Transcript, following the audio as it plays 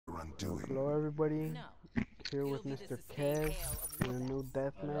doing? Hello everybody, No. here with It'll be Mr. the sustained Kez tale of in a one new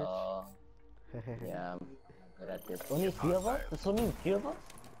deathmatch. Yeah, I'm good at this. Only three of us? There's only three of us?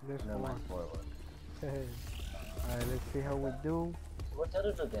 There's Never four. mind, four of us. Alright, let's see how we do. So what's the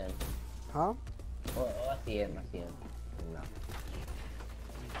other two then? Huh? Oh, I see him, I see him. No.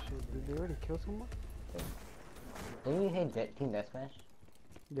 Shit, did they already kill someone? Okay. Don't you hate Team Deathmatch?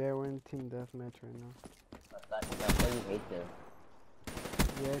 Yeah, we're in team deathmatch right now. That's why you hate them.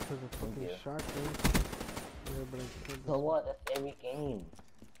 Yeah, because of fucking you. shark thing. Yeah, but I killed So this what? That's every game.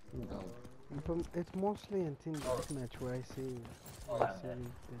 No. But it's mostly in team deathmatch where I see these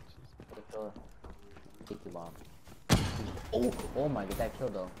bitches. Take you bomb. Oh my, did that kill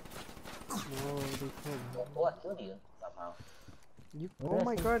though? No, they killed me. Oh, I killed you somehow. Oh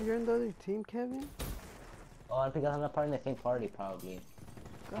my god, you're in the other team, Kevin? Oh, because I'm not part of the same party probably.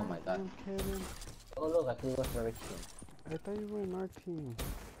 Oh my god. Damn, Kevin. Oh look, I can go to the rich team. I thought you were in our team.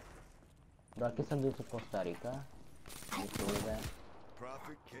 Bro, I can send you to Costa Rica. You cool with that?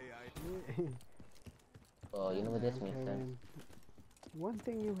 Profit KI. Oh, you know what this means then? Kevin. One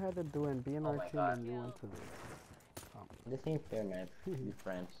thing you had to do and be in our my team God. and you went to the... This ain't fair, man. We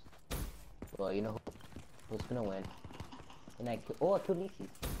friends. Well, you know who's gonna win? And I kill. Oh, I killed Lisi.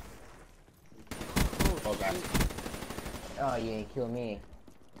 Oh god. Oh, you ain't kill me.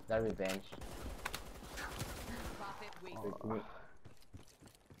 That revenge. profit It's me.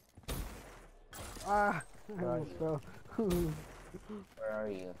 Ah! I almost fell. Where are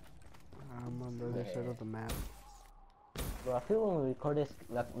you? I'm on the other side of the map. Bro, I feel when we record this,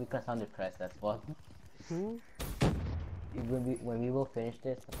 like we can sound depressed as fuck. Hmm? When we will finish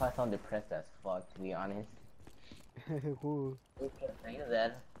this, I probably sound depressed as fuck, to be honest. Who? We can say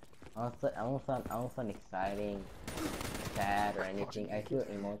that. I don't sound exciting, sad, or anything. I feel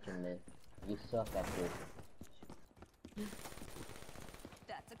emotionless. You suck at this.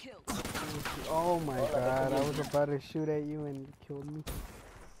 That's a kill. Oh my god, I was about to shoot at you and you killed me.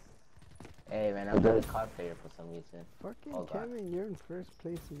 Hey man, I'm good at card player for some reason. Fucking Oh, God. Kevin, you're in first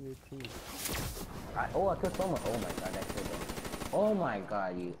place in your team. I killed someone. Oh my god, I killed them. Oh my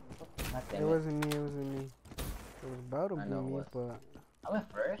god, you. God damn It it. wasn't me, it wasn't me. It was about to I be know it me, was. but... I went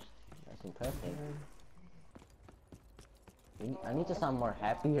first? That's impressive. I need to sound more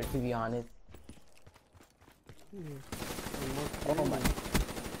happier, to be honest. Oh my.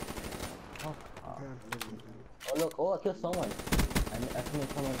 Oh, oh look, oh I killed someone. I need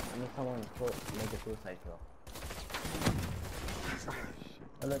someone to make a suicide kill.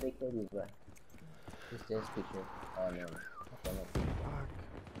 Oh look, they killed you, bro. Who's this picture? Oh no. Okay, no. Fuck.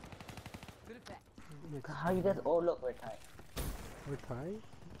 Good effect. God, how you guys? Oh look, we're tied. We're tied?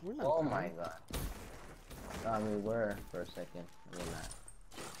 We're not Oh tied. my god. We were for a second. We're not.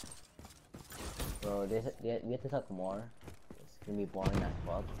 Bro, we have to talk more. It's gonna be boring as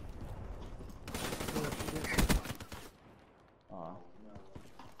fuck. Oh.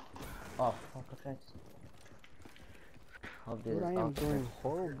 Oh, fuck, okay. Dude, I am doing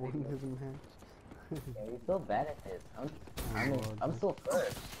horrible in this match. Yeah, you feel bad at this. I'm still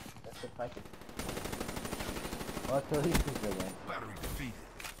first. That's the fight. Oh, so he's again. Battery defeated.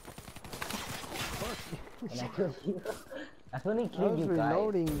 And I killed you. I only I killed was you guys.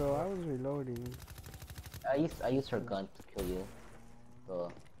 reloading though, I was reloading. I used her gun to kill you.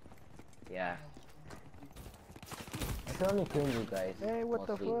 So yeah. I can only kill you guys. Hey, what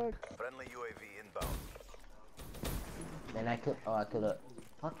mostly. the fuck? Friendly UAV inbound. Then I killed a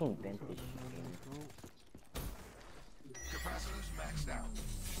fucking vintage. Capacitors maxed out.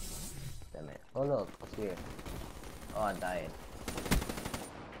 Damn it. Oh look, what's here? Oh, I died.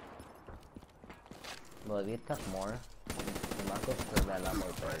 Well, we talk more. Marcos will be a lot more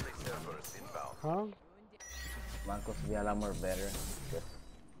better. Friendly servers inbound. Huh? Marcos will be a lot more better. Just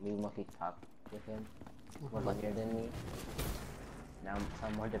we mostly talk with him. He's more funnier than me. Now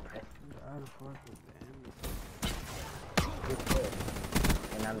I'm more depressed. God fucking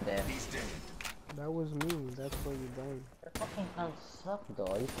And I'm dead. He's dead. damn. That was me, that's why you died. Your fucking gun sucked though.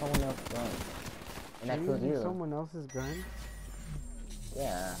 I used someone else's gun. And I You're killed using you. someone else's gun?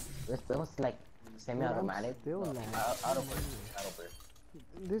 Yeah. It was like semi-automatic. Still No, like, Autoburst.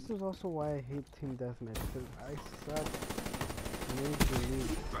 this is also why I hate team deathmatch, because I suck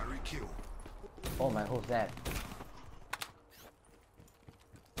majorly. Battery kill. Oh my, who's that?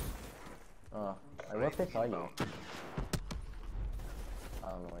 Oh, what place are you? I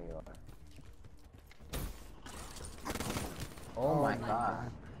don't know where you are. Oh, my god.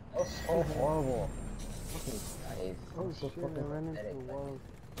 That was so horrible. Fucking guys. Oh So shit, I fucking ran into pathetic. the wall.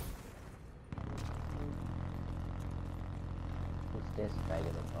 Who's this guy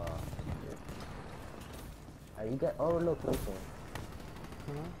gonna are you guys? Oh look, looking.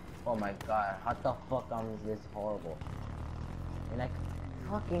 Huh? Oh my god, how the fuck I'm this horrible? And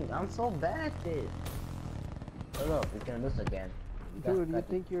I'm so bad at this. Oh look, we can lose again. Dude, you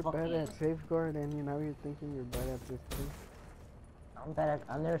think you're bad at safeguard and now you're thinking you're bad at this too?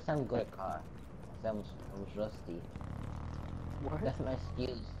 I never sound good at COD. I'm rusty. What? That's my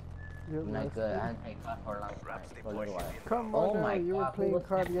excuse. You're I'm not good. I rusty? haven't played COD for a long time, for a little while. Come Oh on my now, you were god, who playing was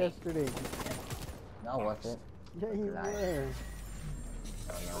COD that? yesterday. No, it wasn't. Yeah, you Lie. were.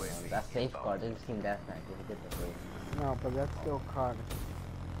 No. That's safeguard. This is Team Deathmatch. This is different. No, but that's still COD.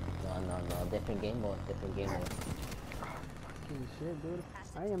 No. Different game mode. Different game mode. Fucking shit, dude.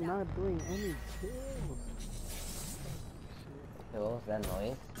 I am not doing any kills. Hey, what was that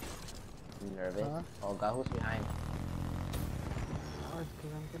noise? You nervous? Huh? Oh god, who's behind? Oh, it's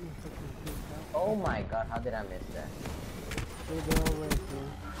 'cause I'm getting fucking kicked out. Oh my god, how did I miss that? Dude, they're all right here.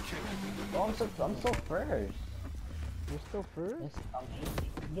 Oh, I'm so first. You're still first? It's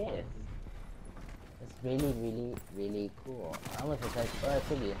amazing. Yes. It's really cool. I'm gonna say,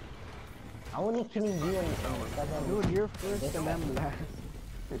 actually, I'm only killing you and Dude, you're first and I'm last.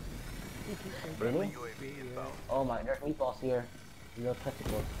 Really? UAV inbound. Oh my, there's meatballs here. Little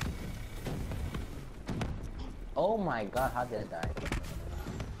testicles. Oh my god, how did I die?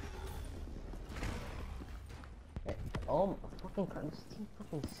 Oh, fucking crap, this team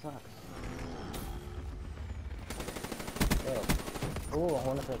fucking sucks. Kill. Oh, I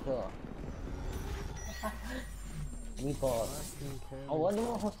wanna play kill. Meatballs. Oh, what do you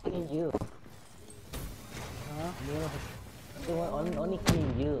want who's killing you? Huh? Only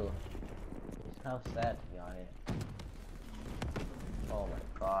killing you. It's kind of sad to be honest. Oh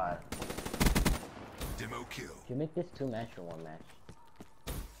my god. Demo kill. Should you make this 2-match or 1-match?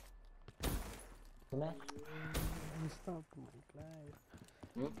 2-match? You stopped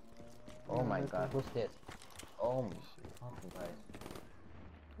my life. Oh my god, who's this? Oh my fucking guys.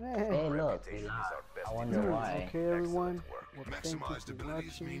 Hey, Hey look, Reputation is our best I wonder defense. why. okay everyone. Work. Well, thank you Maximized for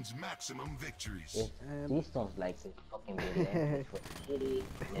abilities watching. means maximum victories. If these don't like this fucking video, it's really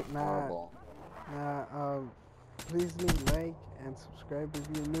it's Nah. horrible. Please leave a like and subscribe if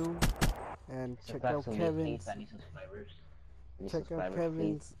you're new. And check Subscribe out to me, Kevin's. please. I need subscribers. I need Check out subscribers,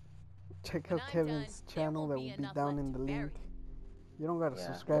 Kevin's. Check When out I'm Kevin's done, there channel won't that be will be enough down left in to the link. bury. You don't gotta Yeah.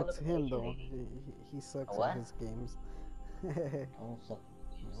 subscribe Go to look him at though. Asian He sucks What? at his games. Also,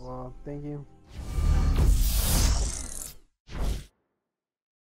 Well, thank you.